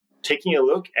taking a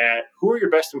look at who are your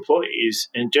best employees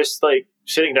and just like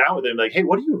sitting down with them, like, hey,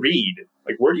 what do you read?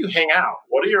 Like, where do you hang out?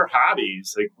 What are your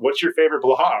hobbies? Like, what's your favorite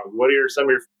blog? What are some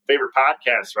of your favorite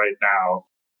podcasts right now?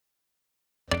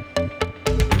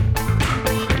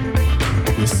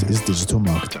 This is Digital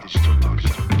Marketing.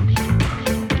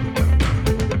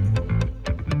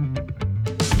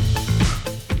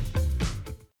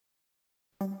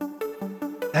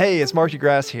 Hey, it's Mark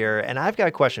DeGrasse here, and I've got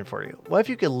a question for you. What if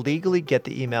you could legally get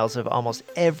the emails of almost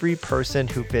every person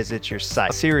who visits your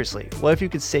site? Seriously, what if you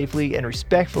could safely and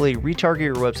respectfully retarget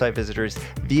your website visitors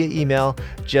via email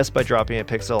just by dropping a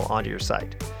pixel onto your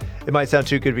site? It might sound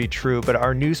too good to be true, but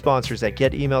our new sponsors at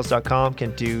getemails.com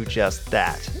can do just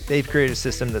that. They've created a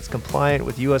system that's compliant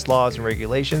with US laws and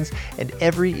regulations, and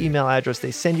every email address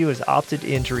they send you is opted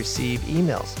in to receive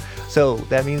emails. So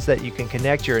that means that you can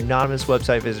connect your anonymous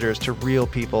website visitors to real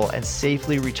people and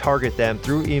safely retarget them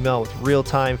through email with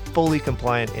real-time, fully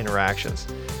compliant interactions.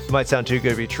 It might sound too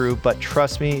good to be true, but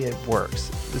trust me, it works.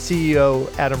 The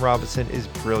CEO, Adam Robinson, is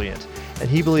brilliant, and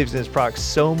he believes in his product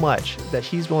so much that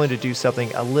he's willing to do something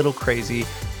a little crazy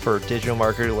for digital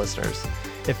marketer listeners.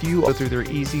 If you go through their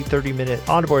easy 30-minute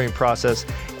onboarding process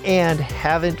and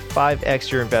haven't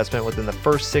 5x your investment within the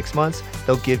first 6 months,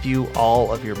 they'll give you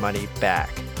all of your money back.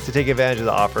 To take advantage of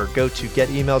the offer, go to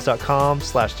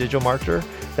getemails.com/digitalmarketer.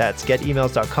 That's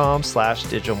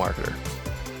getemails.com/digitalmarketer.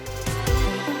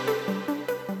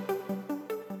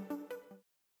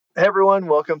 Hey everyone,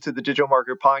 welcome to the Digital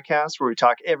Marketer Podcast, where we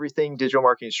talk everything digital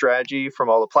marketing strategy from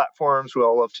all the platforms we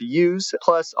all love to use,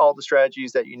 plus all the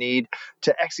strategies that you need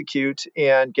to execute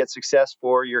and get success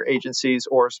for your agencies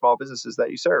or small businesses that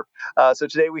you serve. So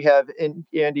today we have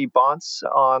Andy Bontz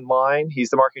online. He's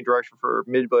the marketing director for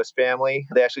Midwest Family.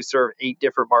 They actually serve 8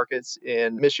 different markets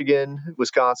in Michigan,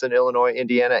 Wisconsin, Illinois,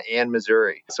 Indiana, and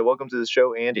Missouri. So welcome to the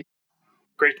show, Andy.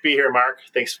 Great to be here, Mark.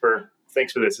 Thanks for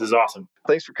this. This is awesome.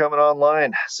 Thanks for coming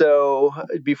online. So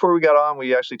before we got on,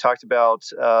 we actually talked about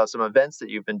some events that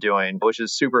you've been doing, which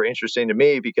is super interesting to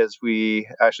me because we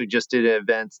actually just did an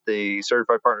event, the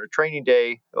Certified Partner Training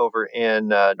Day over in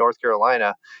North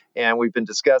Carolina. And we've been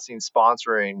discussing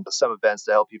sponsoring some events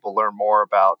to help people learn more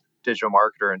about digital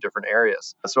marketer in different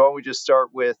areas. So why don't we just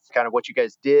start with kind of what you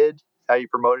guys did, how you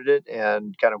promoted it,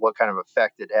 and kind of what kind of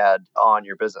effect it had on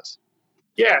your business.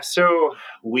 Yeah, so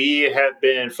we have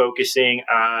been focusing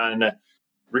on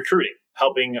recruiting,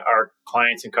 helping our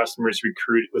clients and customers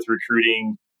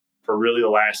recruiting for really the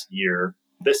last year.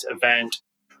 This event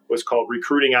was called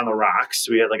Recruiting on the Rocks.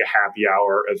 We had like a happy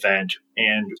hour event,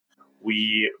 and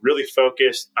we really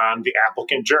focused on the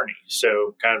applicant journey.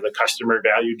 So kind of the customer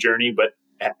value journey, but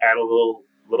add a little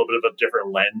bit of a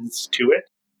different lens to it,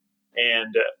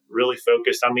 and really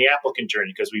focused on the applicant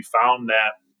journey because we found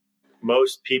that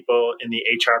most people in the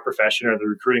HR profession or the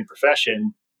recruiting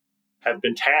profession have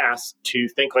been tasked to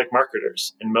think like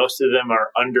marketers. And most of them are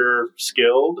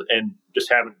under-skilled and just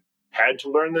haven't had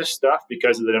to learn this stuff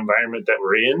because of the environment that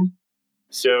we're in.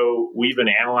 So we've been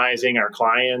analyzing our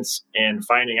clients and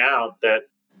finding out that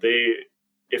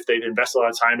if they've invested a lot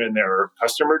of time in their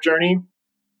customer journey,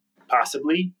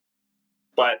 possibly,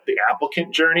 but the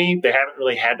applicant journey, they haven't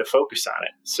really had to focus on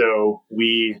it. So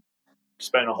we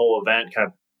spent a whole event kind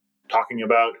of talking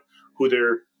about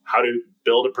how to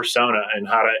build a persona and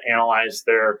how to analyze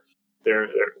their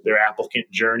applicant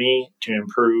journey to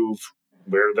improve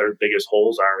where their biggest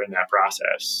holes are in that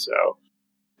process. So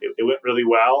it went really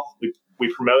well. We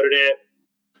promoted it.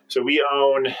 So we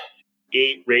own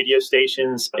 8 radio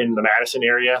stations in the Madison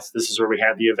area. So this is where we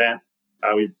had the event.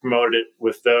 We promoted it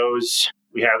with those.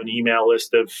 We have an email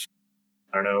list of,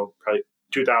 probably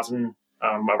 2,000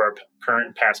 of our current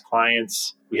and past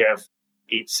clients. We have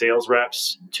 8 sales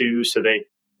reps too, so they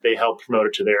help promote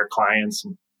it to their clients.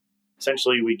 And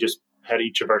essentially, we just had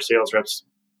each of our sales reps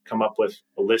come up with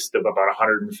a list of about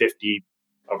 150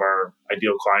 of our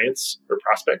ideal clients or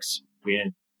prospects.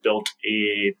 We built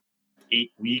a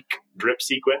 8-week drip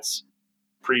sequence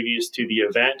previous to the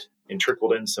event and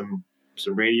trickled in some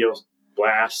radio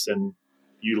blasts and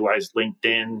utilized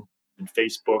LinkedIn and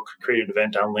Facebook, created an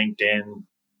event on LinkedIn.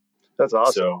 That's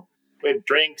awesome. So we had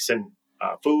drinks and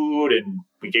food, and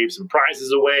we gave some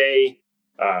prizes away.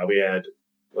 We had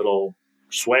little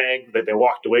swag that they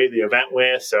walked away the event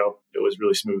with, so it was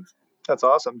really smooth. That's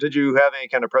awesome. Did you have any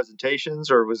kind of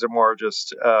presentations, or was it more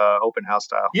just open house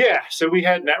style? Yeah, so we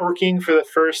had networking for the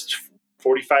first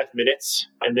 45 minutes,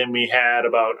 and then we had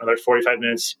about another 45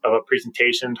 minutes of a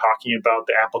presentation talking about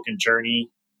the applicant journey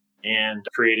and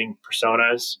creating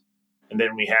personas. And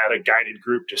then we had a guided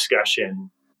group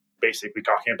discussion, basically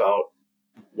talking about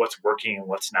what's working and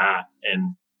what's not.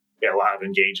 And we had a lot of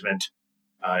engagement.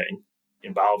 And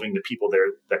involving the people there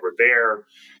that were there,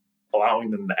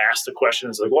 allowing them to ask the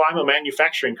questions like, well, I'm a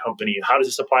manufacturing company. How does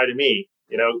this apply to me?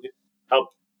 Help.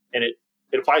 And it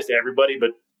applies to everybody,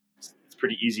 but it's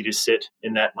pretty easy to sit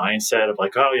in that mindset of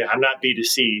like, oh yeah, I'm not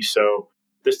B2C, so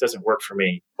this doesn't work for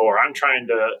me. Or I'm trying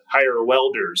to hire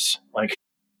welders. Like,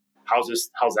 how's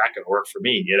that going to work for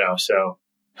me? So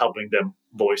helping them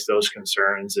voice those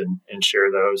concerns and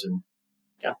share those and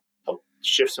help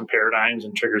shift some paradigms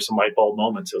and trigger some light bulb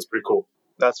moments. It was pretty cool.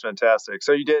 That's fantastic.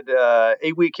 So you did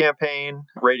 8-week campaign,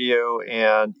 radio,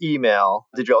 and email.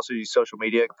 Did you also use social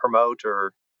media to promote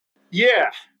or?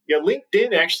 Yeah.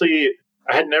 LinkedIn actually,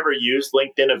 I had never used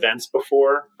LinkedIn events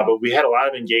before, but we had a lot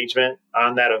of engagement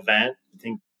on that event. I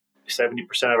think 70%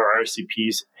 of our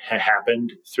RSVPs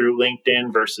happened through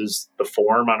LinkedIn versus the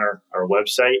form on our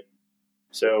website.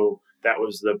 So that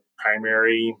was the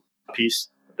primary piece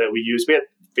that we used. We had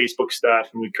Facebook stuff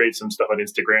and we created some stuff on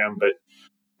Instagram, but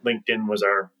LinkedIn was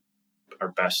our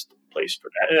best place for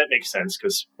that. And that makes sense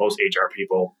because most HR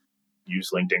people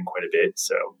use LinkedIn quite a bit.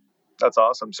 So that's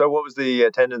awesome. So what was the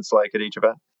attendance like at each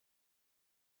event?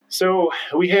 So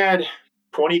we had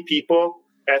 20 people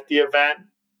at the event.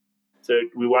 So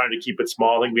we wanted to keep it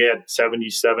small. I think we had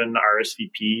 77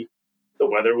 RSVP. The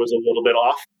weather was a little bit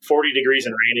off. 40 degrees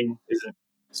and raining isn't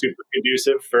super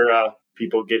conducive for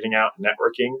people getting out and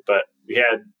networking. But we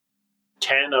had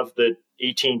 10 of the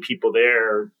 18 people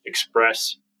there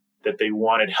express that they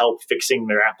wanted help fixing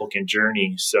their applicant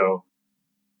journey. So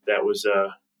that was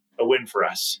a win for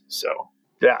us. So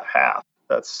yeah, half.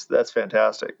 That's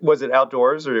fantastic. Was it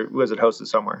outdoors or was it hosted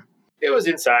somewhere? It was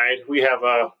inside. We have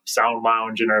a sound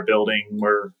lounge in our building.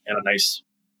 We're in a nice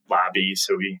lobby,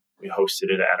 so we hosted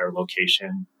it at our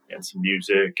location and some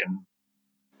music and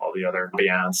all the other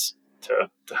ambiance to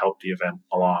help the event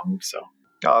along. So.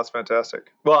 Oh, that's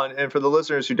fantastic. Well, and for the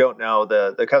listeners who don't know,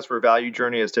 the customer value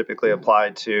journey is typically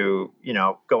applied to,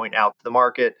 going out to the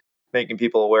market, making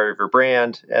people aware of your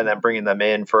brand, and then bringing them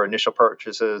in for initial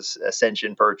purchases,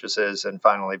 ascension purchases, and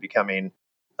finally becoming,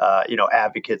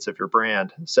 advocates of your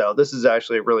brand. So this is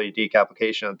actually a really deep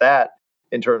application of that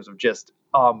in terms of just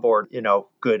onboard,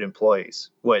 good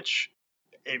employees, which,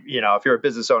 if you're a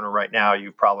business owner right now,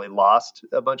 you've probably lost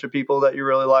a bunch of people that you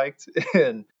really liked.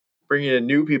 And bringing in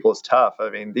new people is tough. I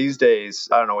mean, these days,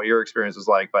 I don't know what your experience is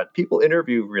like, but people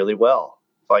interview really well.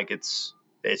 Like it's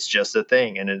just a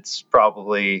thing. And it's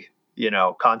probably,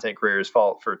 content creators'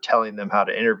 fault for telling them how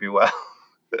to interview well,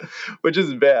 which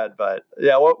isn't bad. But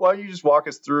yeah, why don't you just walk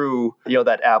us through,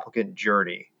 that applicant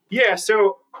journey? Yeah.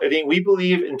 So I think we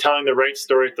believe in telling the right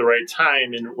story at the right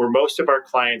time. And where most of our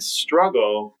clients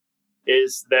struggle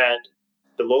is that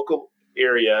the local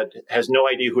area has no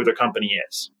idea who their company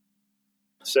is.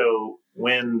 So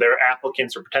when their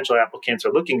applicants or potential applicants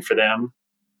are looking for them,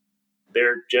 they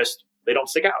don't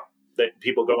stick out. That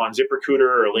people go on ZipRecruiter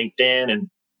or LinkedIn, and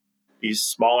these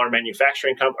smaller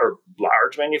or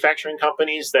large manufacturing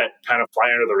companies that kind of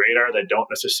fly under the radar that don't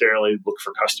necessarily look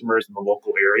for customers in the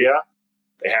local area,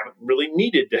 they haven't really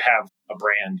needed to have a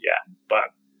brand yet. But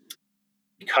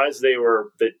because they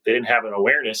didn't have an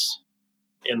awareness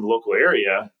in the local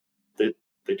area, that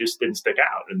they just didn't stick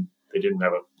out and they didn't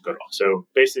have a good one. So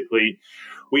basically,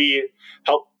 we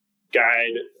help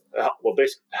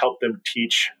help them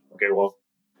teach, okay, well,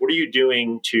 what are you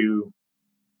doing to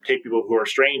take people who are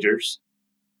strangers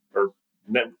or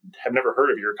have never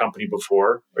heard of your company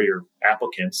before or your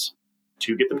applicants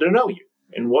to get them to know you?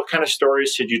 And what kind of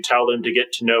stories should you tell them to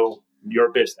get to know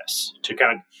your business, to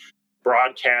kind of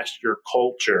broadcast your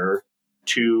culture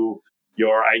to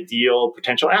your ideal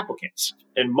potential applicants?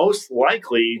 And most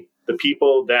likely, the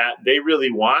people that they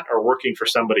really want are working for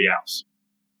somebody else.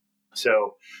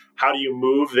 So how do you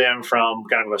move them from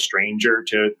kind of a stranger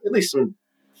to at least some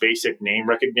basic name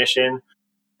recognition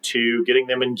to getting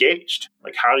them engaged?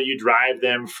 Like, how do you drive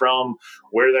them from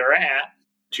where they're at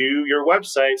to your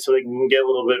website so they can get a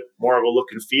little bit more of a look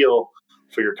and feel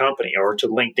for your company, or to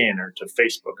LinkedIn or to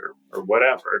Facebook or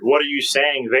whatever? And what are you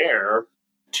saying there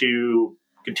to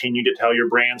continue to tell your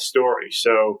brand story?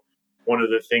 So one of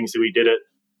the things that we did at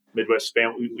Midwest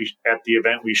Family, at the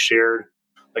event, we shared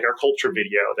like our culture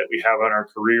video that we have on our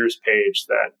careers page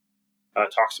that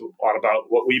talks a lot about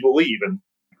what we believe, and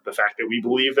the fact that we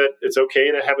believe that it's okay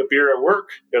to have a beer at work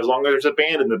as long as there's a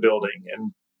band in the building,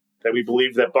 and that we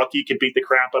believe that Bucky can beat the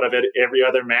crap out of every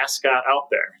other mascot out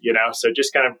there, So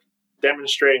just kind of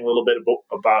demonstrating a little bit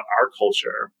about our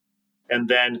culture, and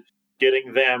then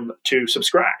getting them to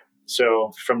subscribe.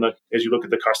 So as you look at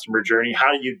the customer journey,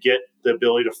 how do you get the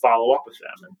ability to follow up with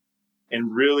them,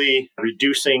 and really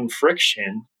reducing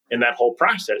friction in that whole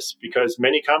process? Because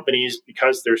many companies,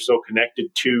 because they're so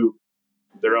connected to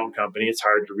their own company. It's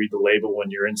hard to read the label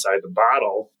when you're inside the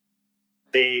bottle.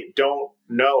 They don't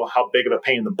know how big of a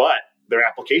pain in the butt their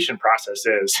application process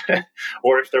is,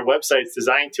 or if their website's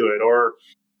designed to it, or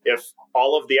if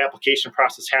all of the application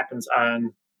process happens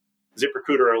on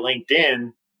ZipRecruiter or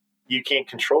LinkedIn, you can't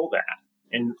control that.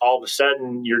 And all of a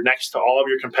sudden, you're next to all of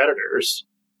your competitors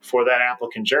for that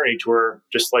applicant journey, to where,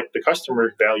 just like the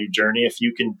customer value journey, if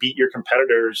you can beat your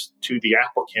competitors to the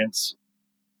applicants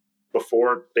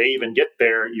before they even get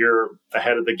there, you're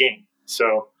ahead of the game.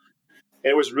 So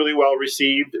it was really well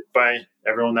received by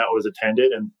everyone that was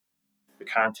attended, and the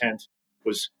content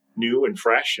was new and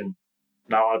fresh, and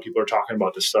not a lot of people are talking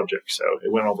about this subject. So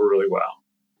it went over really well.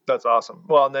 That's awesome.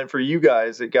 Well, and then for you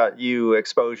guys, it got you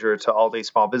exposure to all these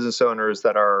small business owners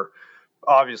that are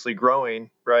obviously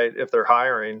growing, right? If they're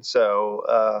hiring.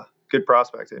 So good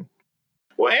prospecting.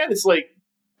 Well, and it's like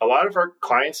a lot of our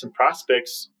clients and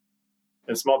prospects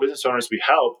and small business owners we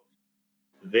help,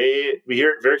 we hear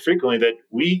it very frequently that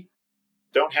we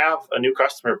don't have a new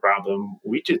customer problem.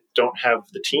 We just don't have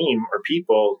the team or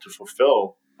people to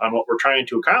fulfill on what we're trying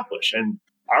to accomplish. And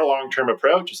our long-term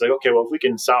approach is like, okay, well, if we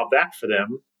can solve that for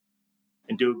them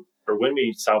and when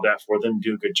we solve that for them,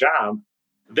 do a good job,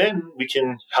 then we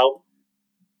can help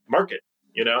market,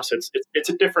 So it's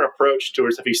a different approach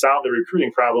towards, if we solve the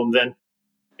recruiting problem, then,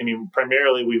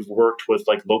 primarily we've worked with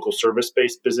like local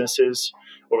service-based businesses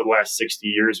over the last 60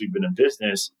 years we've been in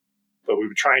business, but we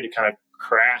were trying to kind of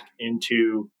crack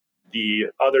into the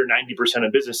other 90%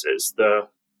 of businesses, the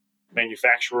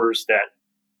manufacturers that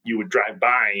you would drive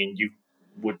by and you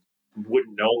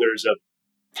wouldn't know there's a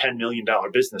 $10 million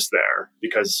business there,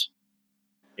 because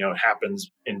it happens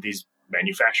in these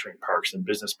manufacturing parks and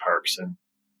business parks,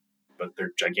 but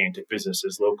they're gigantic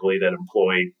businesses locally that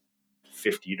employ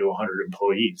 50 to 100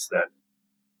 employees that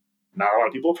not a lot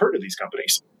of people have heard of these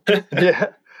companies. Yeah.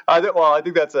 I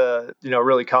think that's a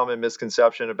really common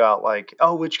misconception about like,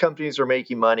 oh, which companies are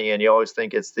making money, and you always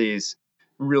think it's these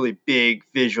really big,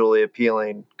 visually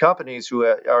appealing companies who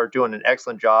are doing an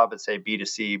excellent job at, say,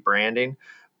 B2C branding.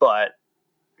 But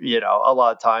a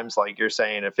lot of times, like you're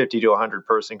saying, a 50 to 100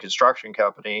 person construction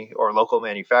company or local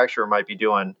manufacturer might be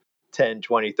doing 10,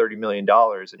 20, $30 million,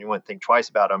 and you wouldn't think twice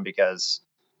about them because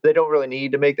they don't really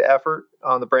need to make the effort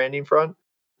on the branding front.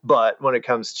 But when it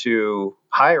comes to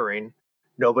hiring,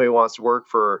 nobody wants to work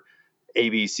for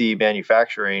ABC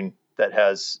Manufacturing that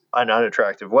has an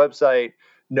unattractive website,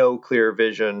 no clear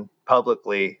vision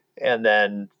publicly, and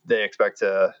then they expect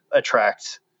to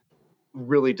attract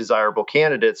really desirable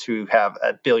candidates who have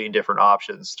a billion different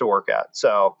options to work at.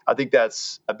 So I think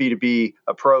that's a B2B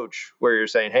approach where you're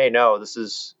saying, hey, no,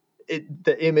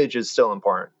 the image is still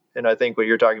important. And I think what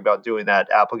you're talking about, doing that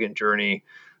applicant journey,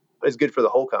 is good for the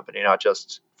whole company, not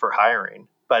just for hiring,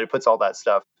 but it puts all that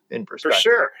stuff in perspective. For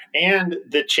sure. And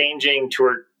the changing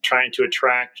toward trying to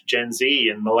attract Gen Z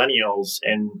and millennials,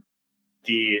 and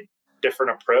the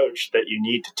different approach that you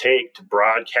need to take to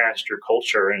broadcast your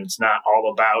culture. And it's not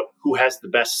all about who has the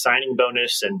best signing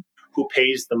bonus and who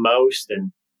pays the most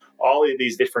and all of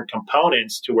these different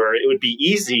components, to where it would be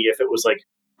easy if it was like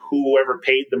whoever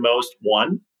paid the most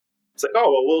won. It's like,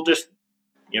 oh, well, we'll just,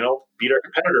 beat our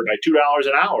competitor by $2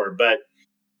 an hour. But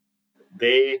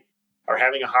they are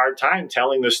having a hard time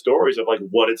telling the stories of like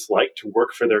what it's like to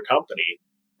work for their company,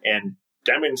 and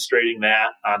demonstrating that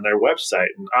on their website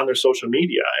and on their social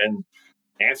media, and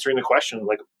answering the question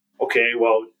like, okay,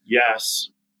 well, yes,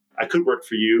 I could work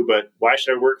for you, but why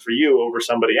should I work for you over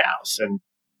somebody else? And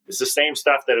it's the same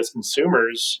stuff that as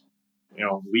consumers,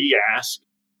 we ask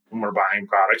when we're buying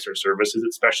products or services,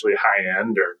 especially high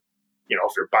end, or,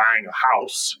 if you're buying a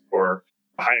house or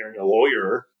hiring a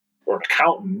lawyer or an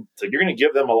accountant, so you're going to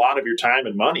give them a lot of your time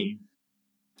and money.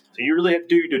 So you really have to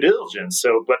do your due diligence.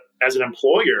 So, but as an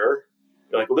employer,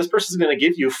 you're like, well, this person's going to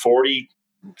give you 40,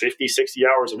 50, 60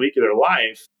 hours a week of their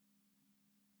life.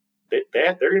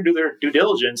 They're going to do their due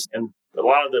diligence, and a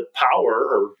lot of the power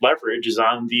or leverage is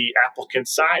on the applicant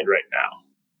side right now.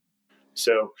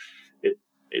 So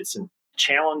it's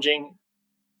challenging.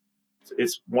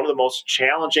 It's one of the most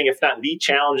challenging, if not the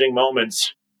challenging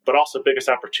moments, but also biggest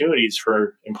opportunities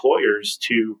for employers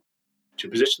to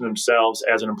position themselves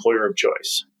as an employer of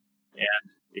choice.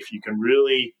 And if you can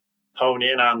really hone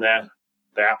in on the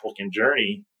applicant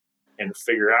journey and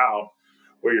figure out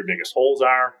where your biggest holes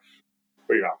are,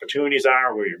 where your opportunities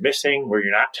are, where you're missing, where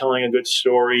you're not telling a good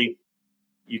story,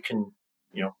 you can,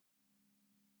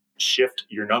 shift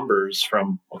your numbers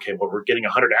from, okay, well, we're getting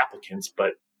 100 applicants,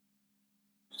 but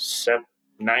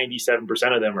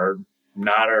 97% of them are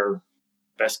not our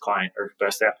best client or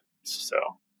best applicants. So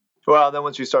Well, then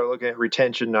once you start looking at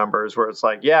retention numbers where it's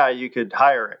like, yeah, you could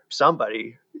hire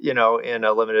somebody, in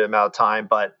a limited amount of time,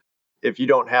 but if you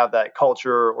don't have that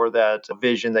culture or that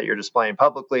vision that you're displaying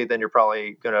publicly, then you're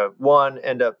probably going to, one,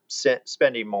 end up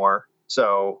spending more.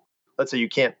 So let's say you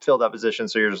can't fill that position.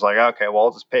 So you're just like, okay, well,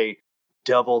 I'll just pay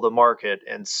double the market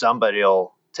and somebody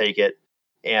will take it.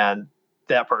 And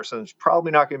that person's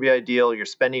probably not going to be ideal. You're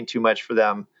spending too much for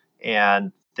them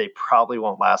and they probably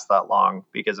won't last that long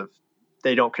because of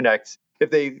they don't connect. If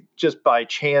they just by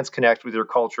chance connect with your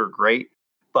culture, great.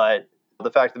 But the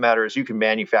fact of the matter is you can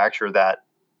manufacture that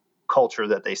culture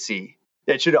that they see.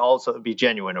 It should also be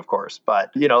genuine, of course.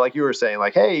 But, like you were saying,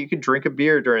 like, hey, you can drink a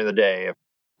beer during the day if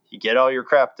you get all your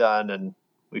crap done and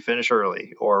we finish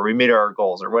early or we meet our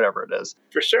goals or whatever it is.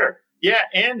 For sure. Yeah.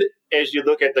 And as you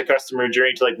look at the customer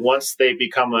journey to like once they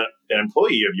become an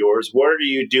employee of yours, what are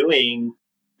you doing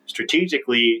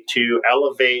strategically to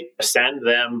elevate, ascend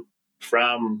them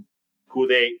from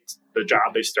the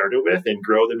job they started with and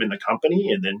grow them in the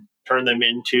company and then turn them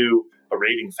into a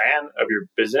raving fan of your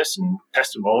business and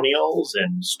testimonials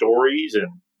and stories and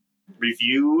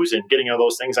reviews and getting all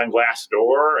those things on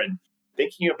Glassdoor and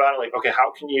thinking about it like, okay,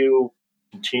 how can you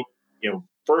continue,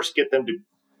 first get them to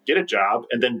get a job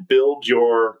and then build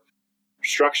your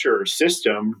structure or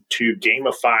system to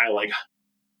gamify like,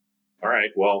 all right,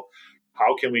 well,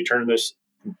 how can we turn this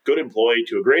good employee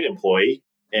to a great employee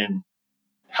and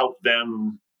help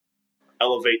them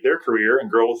elevate their career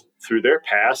and grow through their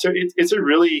path? So it's a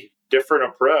really different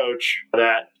approach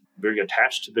that very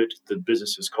attached to the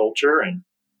business's culture and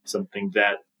something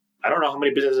that I don't know how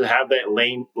many businesses have that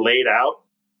laid out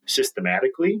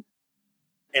systematically.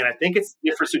 And I think it's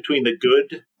the difference between the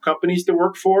good companies to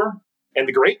work for and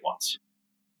the great ones.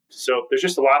 So there's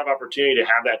just a lot of opportunity to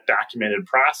have that documented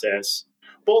process,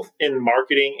 both in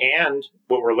marketing and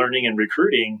what we're learning in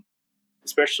recruiting,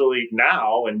 especially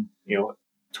now and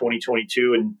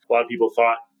 2022. And a lot of people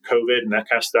thought COVID and that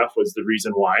kind of stuff was the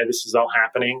reason why this is all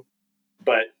happening.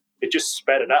 But it just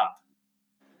sped it up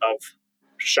of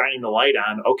shining the light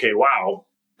on, okay, wow,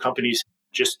 companies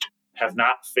just have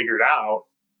not figured out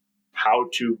how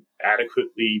to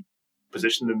adequately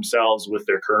position themselves with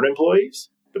their current employees,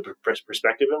 the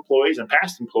prospective employees and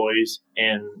past employees.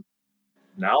 And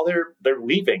now they're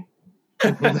leaving.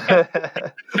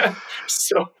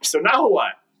 So now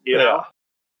what? Yeah.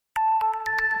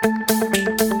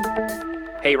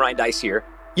 Hey, Ryan Dice here.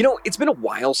 It's been a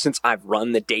while since I've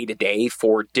run the day-to-day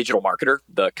for Digital Marketer,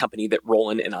 the company that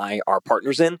Roland and I are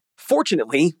partners in.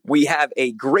 Fortunately, we have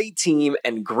a great team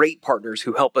and great partners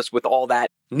who help us with all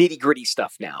that nitty-gritty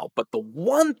stuff now. But the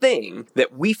one thing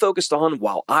that we focused on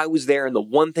while I was there and the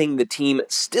one thing the team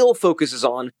still focuses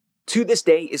on to this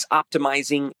day is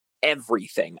optimizing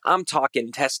everything. I'm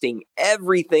talking testing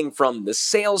everything from the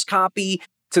sales copy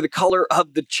to the color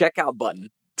of the checkout button.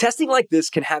 Testing like this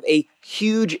can have a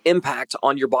huge impact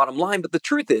on your bottom line, but the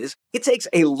truth is, it takes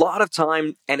a lot of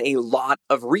time and a lot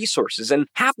of resources. And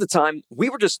half the time, we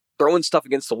were just throwing stuff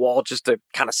against the wall just to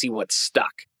kind of see what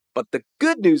stuck. But the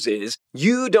good news is,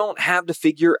 you don't have to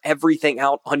figure everything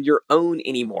out on your own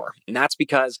anymore. And that's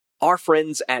because our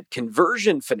friends at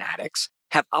Conversion Fanatics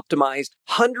have optimized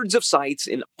hundreds of sites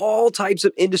in all types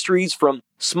of industries from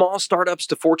small startups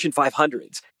to Fortune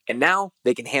 500s. And now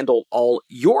they can handle all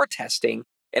your testing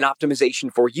and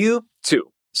optimization for you too.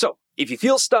 So if you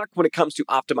feel stuck when it comes to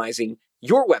optimizing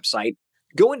your website,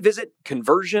 go and visit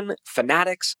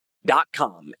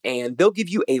conversionfanatics.com and they'll give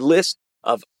you a list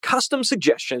of custom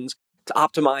suggestions to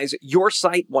optimize your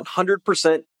site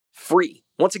 100% free.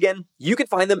 Once again, you can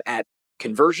find them at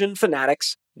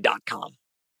conversionfanatics.com.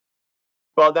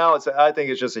 Well, now I think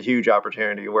it's just a huge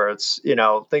opportunity where it's,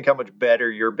 think how much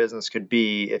better your business could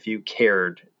be if you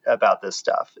cared about this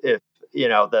stuff. If,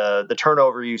 the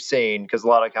turnover you've seen, because a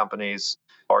lot of companies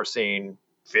are seeing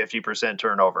 50%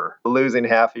 turnover, losing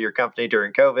half of your company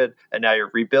during COVID, and now you're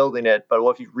rebuilding it. But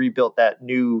what if you rebuilt that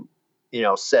new,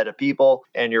 set of people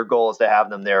and your goal is to have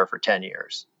them there for 10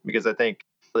 years? Because I think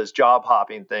this job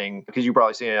hopping thing, because you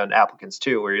probably see it on applicants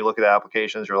too, where you look at the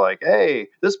applications, you're like, hey,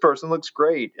 this person looks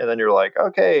great. And then you're like,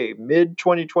 okay, mid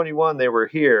 2021, they were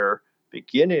here.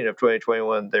 Beginning of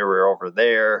 2021, they were over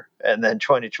there. And then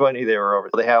 2020, they were over.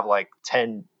 They have like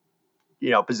 10,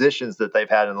 positions that they've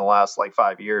had in the last like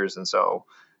 5 years. And so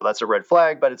that's a red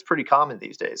flag, but it's pretty common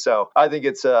these days. So I think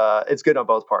it's good on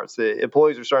both parts. The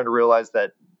employees are starting to realize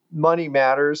that money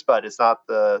matters, but it's not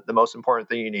the most important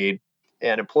thing you need.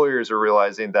 And employers are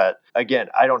realizing that, again,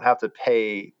 I don't have to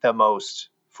pay the most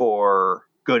for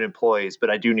good employees, but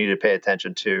I do need to pay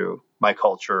attention to my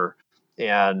culture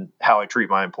and how I treat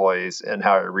my employees and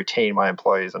how I retain my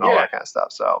employees and all that kind of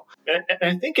stuff. So, and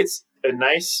I think it's a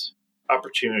nice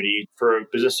opportunity for a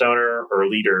business owner or a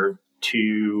leader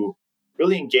to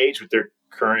really engage with their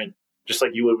current, just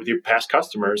like you would with your past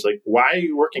customers. Like, why are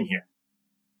you working here?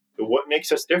 What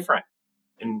makes us different?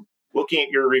 And looking at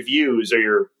your reviews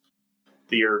or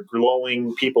your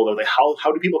glowing people, like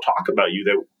how do people talk about you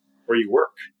that where you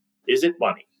work? Is it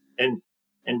money? And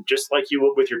just like you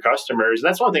would with your customers, and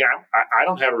that's one thing. I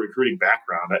don't have a recruiting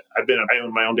background. I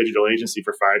own my own digital agency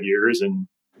for 5 years and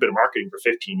been in marketing for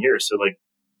 15 years. So like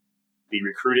the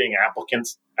recruiting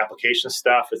application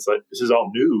stuff, it's like this is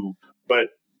all new, but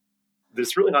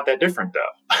it's really not that different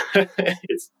though.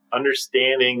 It's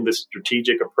understanding the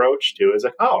strategic approach to it. It's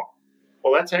like, oh,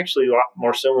 well, that's actually a lot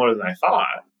more similar than I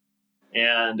thought.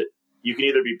 And you can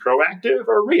either be proactive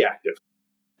or reactive.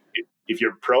 If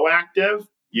you're proactive,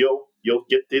 you'll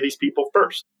get to these people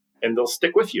first and they'll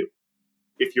stick with you.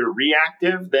 If you're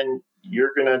reactive, then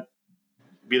you're going to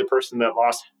be the person that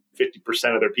lost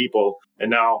 50% of their people. And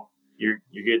now you're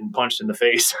getting punched in the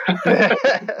face.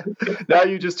 Now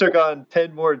you just took on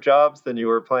 10 more jobs than you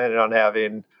were planning on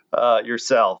having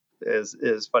yourself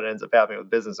is what ends up happening with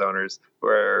business owners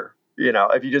where,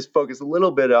 if you just focus a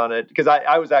little bit on it, because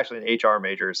I was actually an HR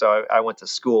major. So I went to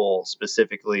school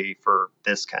specifically for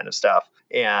this kind of stuff.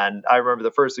 And I remember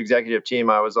the first executive team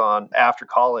I was on after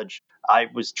college, I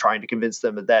was trying to convince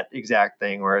them of that exact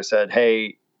thing where I said,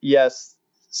 hey, yes,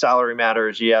 salary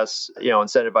matters. Yes,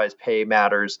 incentivized pay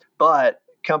matters, but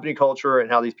company culture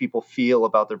and how these people feel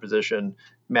about their position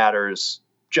matters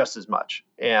just as much.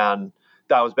 And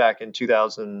that was back in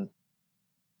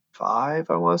 2005,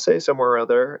 I want to say, somewhere around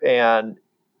there. And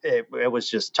it was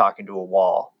just talking to a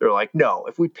wall. They're like, no,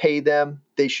 if we pay them,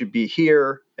 they should be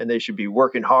here and they should be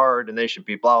working hard and they should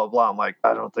be blah, blah, blah. I'm like,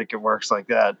 I don't think it works like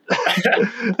that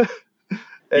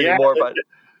anymore.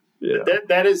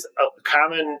 That is a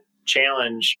common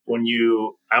challenge when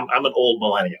I'm an old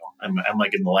millennial. I'm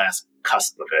like in the last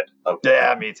cusp of it.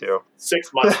 Yeah, me too.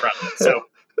 6 months from it. So,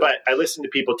 but I listen to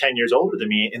people 10 years older than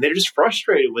me, and they're just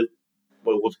frustrated with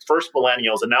first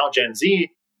millennials and now Gen Z.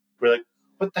 We're like,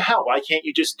 what the hell? Why can't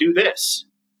you just do this?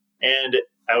 And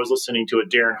I was listening to a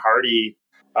Darren Hardy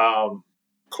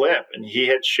clip, and he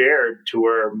had shared to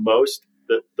where most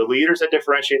the leaders that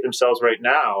differentiate themselves right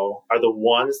now are the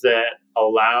ones that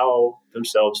allow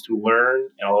themselves to learn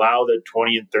and allow the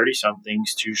 20 and 30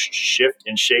 somethings to shift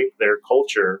and shape their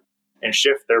culture and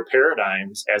shift their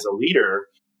paradigms as a leader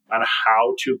on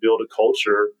how to build a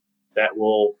culture that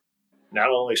will not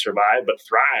only survive, but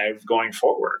thrive going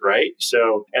forward. Right.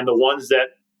 So, and the ones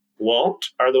that won't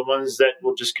are the ones that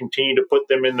will just continue to put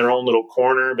them in their own little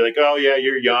corner and be like, oh yeah,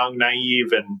 you're young,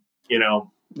 naive, and,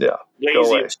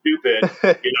 lazy and stupid.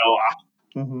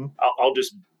 Mm-hmm. I'll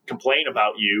just complain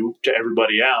about you to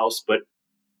everybody else, but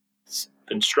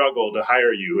then struggle to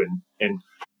hire you and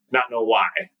not know why,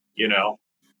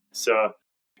 So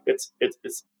it's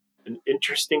an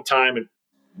interesting time and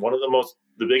one of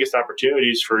the biggest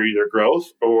opportunities for either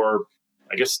growth or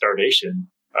I guess starvation.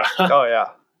 Oh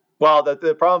yeah. Well,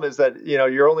 the problem is that,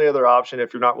 your only other option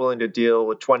if you're not willing to deal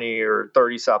with 20 or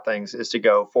 30 somethings is to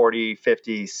go 40,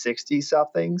 50, 60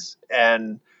 somethings.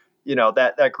 And,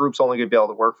 that group's only going to be able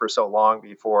to work for so long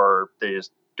before they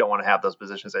just don't want to have those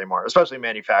positions anymore, especially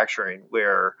manufacturing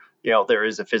where, there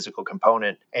is a physical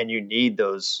component and you need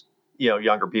those,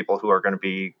 younger people who are going to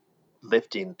be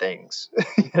lifting things.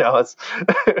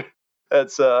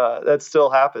 That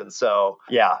still happens. So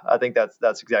yeah, I think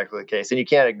that's exactly the case, and you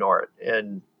can't ignore it.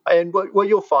 And what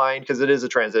you'll find, because it is a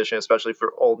transition, especially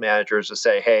for old managers, to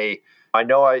say, hey, I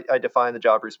know I define the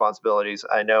job responsibilities.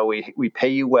 I know we pay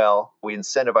you well, we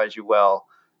incentivize you well,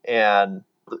 and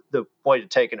the point to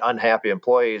take an unhappy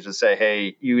employee is to say,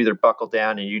 hey, you either buckle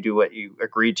down and you do what you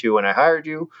agreed to when I hired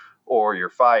you, or you're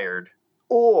fired.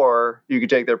 Or you could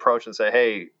take the approach and say,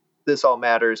 hey, this all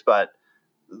matters, but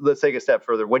let's take a step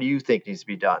further. What do you think needs to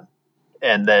be done?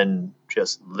 And then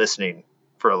just listening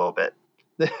for a little bit,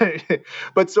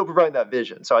 but still providing that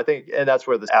vision. So I think, and that's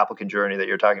where this applicant journey that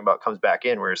you're talking about comes back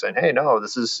in, where you're saying, hey, no,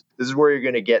 this is where you're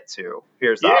going to get to.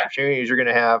 Here's the opportunities you're going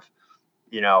to have.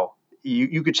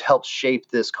 You could help shape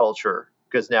this culture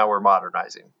because now we're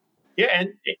modernizing. Yeah.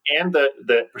 And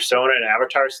the persona and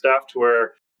avatar stuff to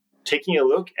where taking a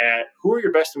look at who are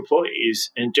your best employees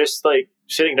and just like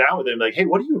sitting down with them, like, hey,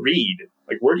 what do you read?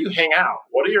 Like, where do you hang out?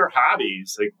 What are your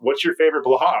hobbies? Like, what's your favorite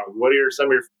blog? What are some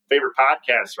of your favorite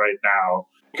podcasts right now?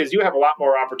 Because you have a lot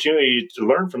more opportunity to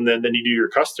learn from them than you do your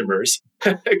customers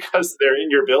because they're in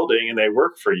your building and they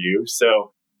work for you.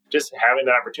 So just having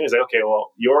that opportunity is like, okay,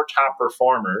 well, your top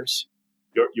performers,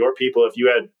 your people, if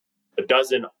you had a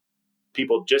dozen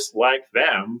people just like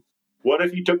them, what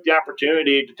if you took the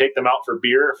opportunity to take them out for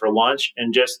beer or for lunch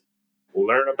and just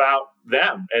learn about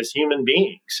them as human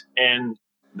beings. And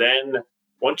then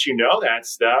once you know that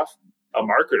stuff, a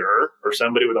marketer or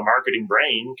somebody with a marketing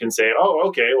brain can say, oh,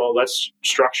 okay, well, let's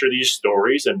structure these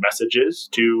stories and messages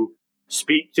to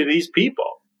speak to these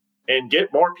people and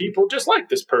get more people just like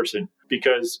this person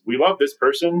because we love this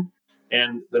person.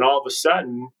 And then all of a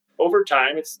sudden, over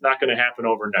time, it's not going to happen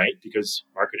overnight because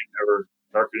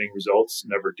marketing results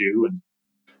never do.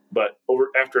 But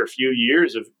after a few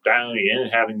years of dialing in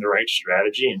and having the right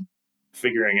strategy and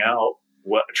figuring out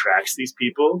what attracts these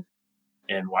people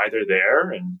and why they're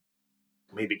there, and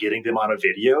maybe getting them on a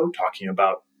video talking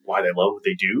about why they love what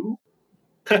they do,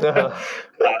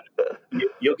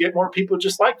 you'll get more people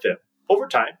just like them over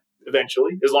time.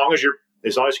 Eventually, as long as you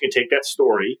can take that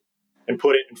story and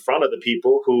put it in front of the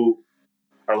people who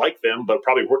are like them, but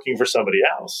probably working for somebody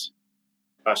else.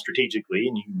 Strategically,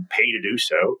 and you can pay to do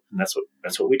so, and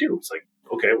that's what we do. It's like,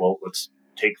 okay, well, let's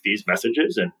take these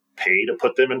messages and pay to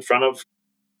put them in front of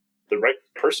the right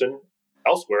person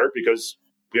elsewhere because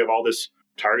we have all this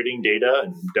targeting data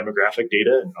and demographic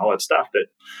data and all that stuff that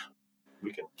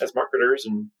we can, as marketers,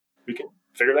 and we can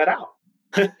figure that out.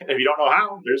 And if you don't know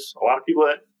how, there's a lot of people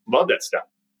that love that stuff,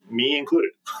 me included.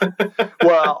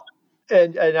 Well,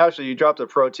 and actually, you dropped a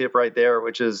pro tip right there,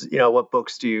 which is, what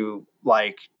books do you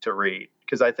like to read?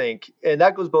 Because I think, and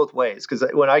that goes both ways, because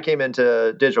when I came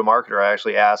into Digital Marketer, I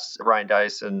actually asked Ryan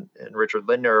Deiss and Richard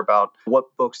Lindner about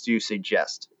what books do you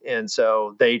suggest? And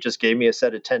so they just gave me a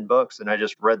set of 10 books and I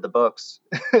just read the books.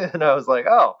 And I was like,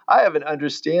 oh, I have an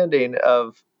understanding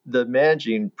of the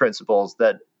managing principles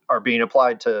that are being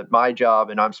applied to my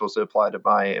job and I'm supposed to apply to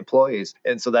my employees.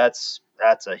 And so that's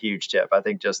a huge tip. I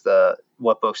think just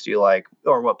what books do you like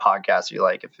or what podcasts do you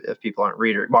like if people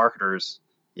aren't marketers.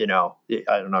 I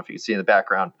don't know if you can see in the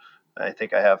background, I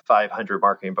think I have 500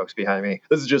 marketing books behind me.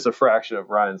 This is just a fraction of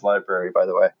Ryan's library, by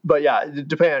the way. But yeah,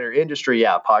 depending on your industry,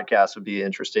 podcasts would be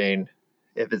interesting.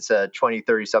 If it's a 20,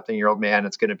 30 something year old man,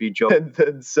 it's going to be Joe and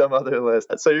then some other list.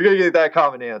 So you're going to get that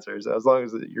common answer. So as long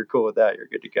as you're cool with that, you're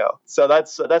good to go. So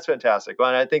that's fantastic.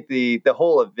 And I think the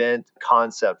whole event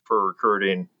concept for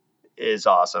recruiting is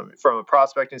awesome from a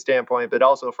prospecting standpoint, but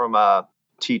also from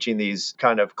teaching these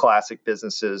kind of classic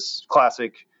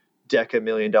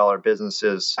deca-million-dollar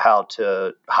businesses how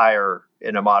to hire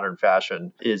in a modern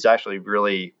fashion is actually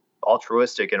really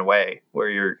altruistic in a way where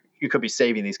you could be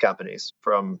saving these companies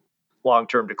from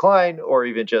long-term decline or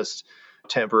even just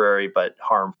temporary but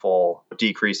harmful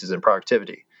decreases in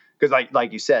productivity. Because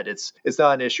like you said, it's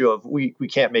not an issue of we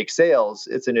can't make sales.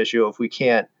 It's an issue of we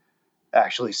can't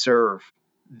actually serve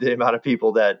the amount of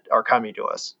people that are coming to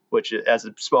us, which as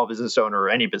a small business owner or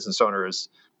any business owner is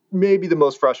maybe the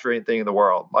most frustrating thing in the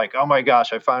world. Like, oh my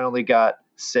gosh, I finally got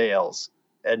sales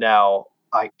and now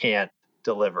I can't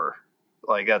deliver.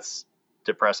 Like that's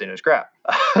depressing as crap.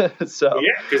 So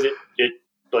yeah, because it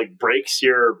like breaks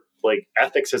your like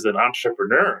ethics as an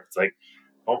entrepreneur. It's like,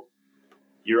 well,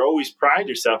 you always pride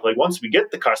yourself. Like once we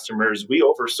get the customers, we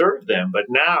overserve them. But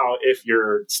now if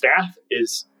your staff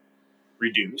is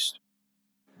reduced,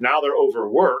 now they're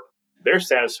overworked, their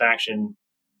satisfaction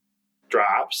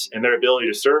drops and their ability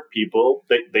to serve people,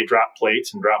 they drop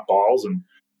plates and drop balls and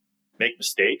make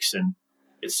mistakes. And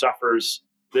it suffers.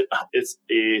 It's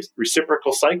a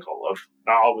reciprocal cycle of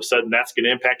now all of a sudden that's going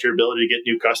to impact your ability to get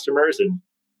new customers. And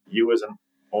you as an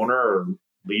owner or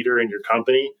leader in your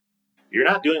company, you're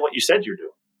not doing what you said you're doing.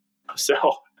 So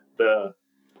the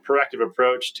proactive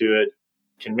approach to it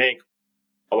can make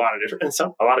a lot of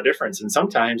difference. And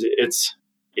sometimes it's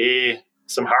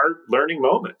some hard learning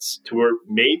moments to where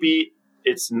maybe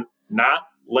it's not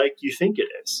like you think it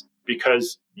is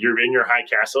because you're in your high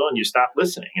castle and you stop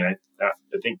listening. And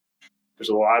I think there's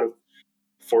a lot of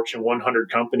Fortune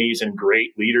 100 companies and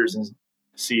great leaders and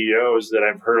CEOs that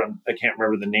I've heard on, I can't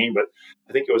remember the name, but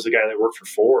I think it was the guy that worked for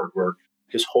Ford where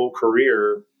his whole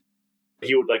career,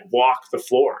 he would like walk the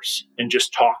floors and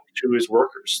just talk to his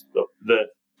workers the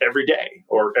every day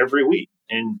or every week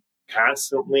and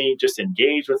constantly just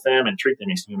engage with them and treat them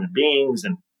as human beings.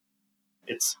 And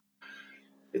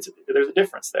there's a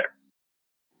difference there.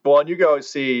 Well, and you go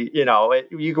see,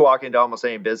 you can walk into almost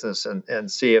any business and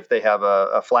see if they have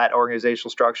a flat organizational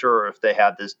structure or if they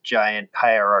have this giant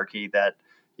hierarchy that,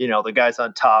 the guys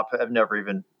on top have never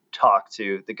even talked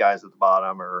to the guys at the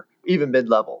bottom or even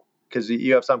mid-level. Because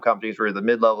you have some companies where the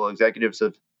mid-level executives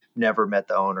have never met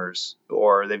the owners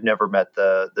or they've never met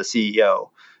the CEO,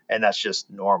 and that's just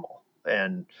normal.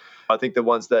 And I think the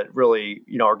ones that really,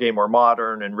 are getting more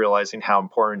modern and realizing how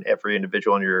important every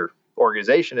individual in your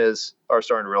organization are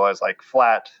starting to realize like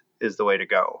flat is the way to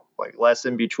go. Like less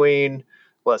in between,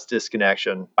 less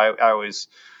disconnection. I always,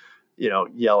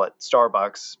 yell at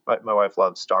Starbucks. My wife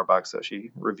loves Starbucks, so she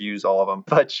reviews all of them.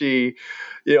 But she,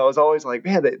 is always like,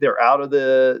 man, they're out of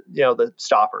the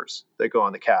stoppers that go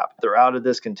on the cap. They're out of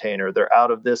this container. They're out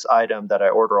of this item that I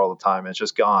order all the time. It's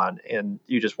just gone. And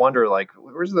you just wonder, like,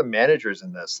 where's the managers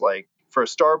in this? Like, for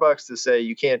Starbucks to say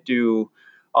you can't do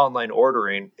online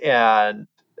ordering, and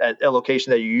at a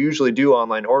location that you usually do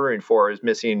online ordering for is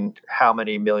missing how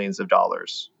many millions of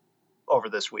dollars over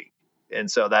this week.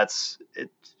 And so that's it.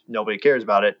 Nobody cares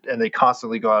about it. And they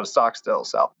constantly go out of stock still.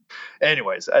 So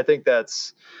anyways, I think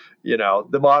that's,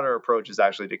 the modern approach is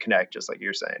actually to connect, just like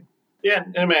you're saying. Yeah.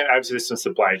 And I mean, obviously there's some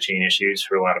supply chain issues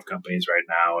for a lot of companies right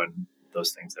now. And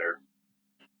those things are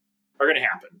going to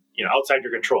happen, outside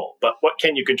your control. But what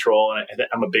can you control? And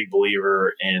I'm a big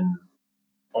believer in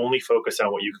only focus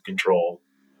on what you can control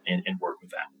and work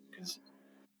with that. Because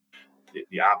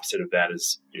the opposite of that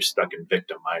is you're stuck in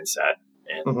victim mindset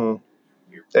and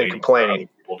you're waiting complaining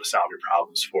for people to solve your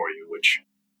problems for you, which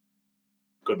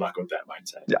good luck with that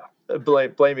mindset. Yeah.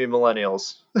 Blaming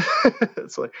millennials.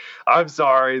 It's like, I'm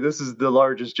sorry, this is the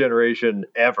largest generation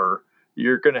ever.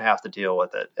 You're going to have to deal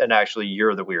with it. And actually,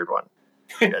 you're the weird one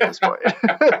at this point.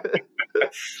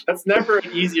 That's never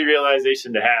an easy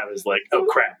realization to have, is like, oh,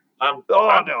 crap. I'm the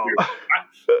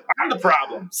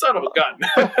problem. Son of a gun.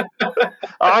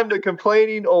 I'm the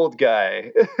complaining old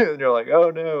guy. And you're like,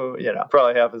 oh, no.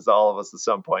 Probably happens to all of us at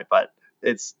some point, but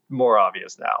it's more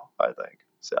obvious now, I think.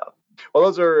 So, well,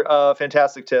 those are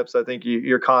fantastic tips. I think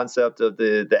your concept of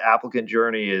the applicant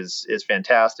journey is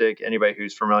fantastic. Anybody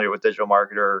who's familiar with digital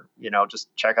marketer,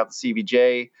 just check out the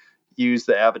CVJ, use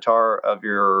the avatar of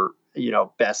your,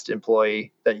 best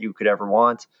employee that you could ever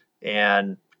want,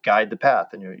 and guide the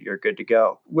path, and you're good to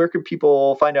go. Where can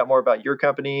people find out more about your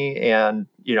company? And,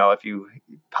 if you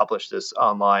publish this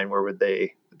online, where would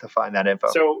they to find that info?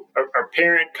 So our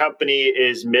parent company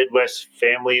is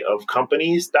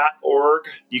MidwestFamilyOfCompanies.org.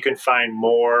 You can find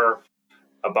more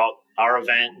about our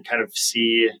event and kind of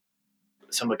see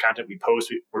some of the content we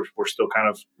post. We're still kind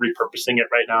of repurposing it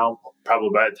right now.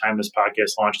 Probably by the time this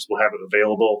podcast launches, we'll have it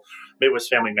available.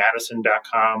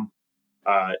 MidwestFamilyMadison.com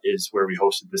is where we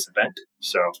hosted this event.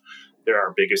 So they're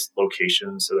our biggest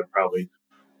location. So they're probably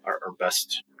our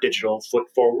best digital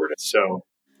foot forward. So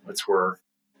that's where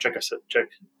check us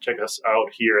out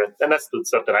here. And that's the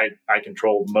stuff that I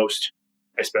control most.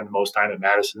 I spend the most time at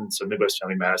Madison. So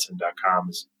MidwestFamilyMadison.com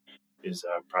is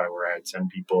probably where I'd send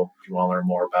people if you want to learn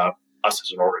more about us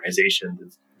as an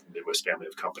organization.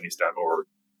 MidwestFamilyOfCompanies.org.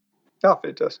 Oh,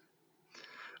 fantastic.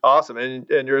 Awesome. And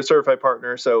you're a certified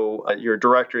partner. So your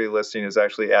directory listing is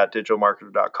actually at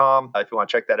digitalmarketer.com if you want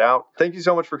to check that out. Thank you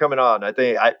so much for coming on. I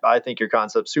think your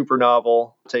concept's super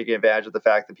novel, taking advantage of the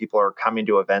fact that people are coming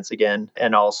to events again,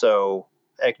 and also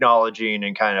acknowledging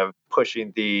and kind of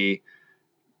pushing to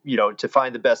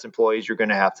find the best employees, you're going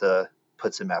to have to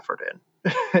put some effort in.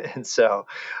 And so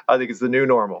I think it's the new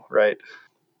normal, right?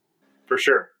 For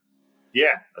sure.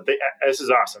 Yeah, this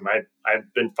is awesome.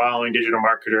 I've been following Digital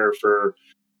Marketer for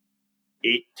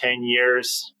 8-10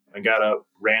 years. I got a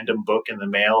random book in the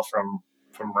mail from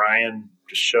Ryan,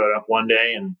 just showed up one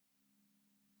day and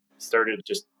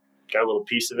just got a little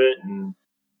piece of it, and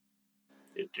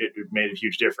it made a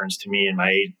huge difference to me in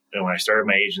when I started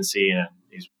my agency. And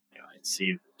I'd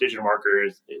see Digital Marketer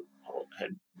is a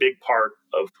big part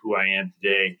of who I am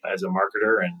today as a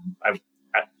marketer. And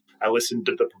I listened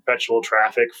to the Perpetual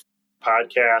Traffic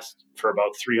podcast for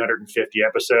about 350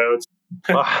 episodes.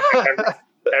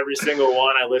 Every single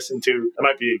one I listened to. I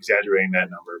might be exaggerating that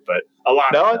number, but a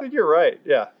lot. No, I think you're right.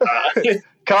 Yeah.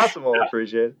 Cosmo will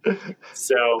appreciate it.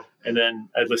 So, and then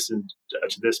I listened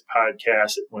to this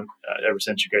podcast ever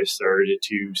since you guys started it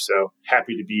too. So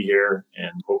happy to be here,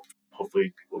 and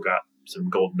hopefully people got some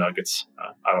gold nuggets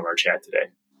out of our chat today.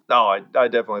 No, I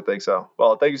definitely think so.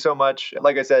 Well, thank you so much.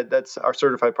 Like I said, that's our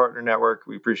Certified Partner Network.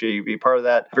 We appreciate you being part of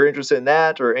that. If you're interested in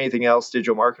that or anything else,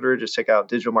 Digital Marketer, just check out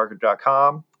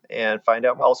digitalmarketer.com and find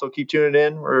out. Also, keep tuning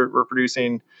in. We're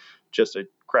producing just a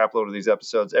crap load of these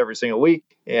episodes every single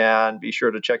week. And be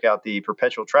sure to check out the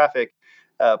Perpetual Traffic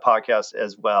podcast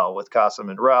as well with Qasim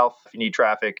and Ralph. If you need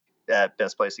traffic,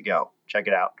 best place to go. Check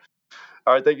it out.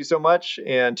 All right, thank you so much,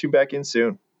 and tune back in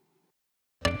soon.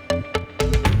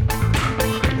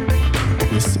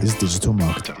 This is Digital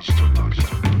Marketer.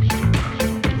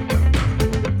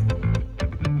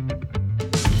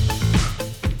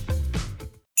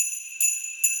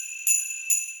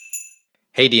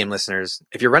 Hey DM listeners,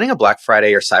 if you're running a Black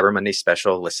Friday or Cyber Monday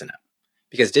special, listen up.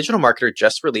 Because Digital Marketer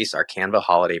just released our Canva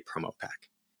Holiday Promo Pack.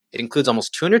 It includes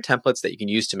almost 200 templates that you can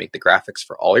use to make the graphics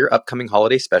for all your upcoming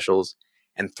holiday specials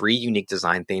and 3 unique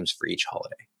design themes for each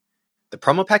holiday. The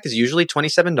promo pack is usually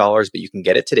 $27, but you can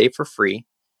get it today for free.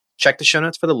 Check the show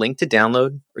notes for the link to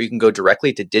download, or you can go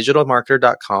directly to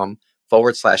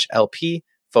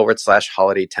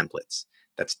digitalmarketer.com/LP/holiday templates.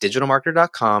 That's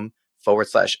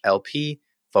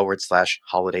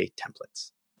digitalmarketer.com/LP/holiday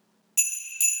templates.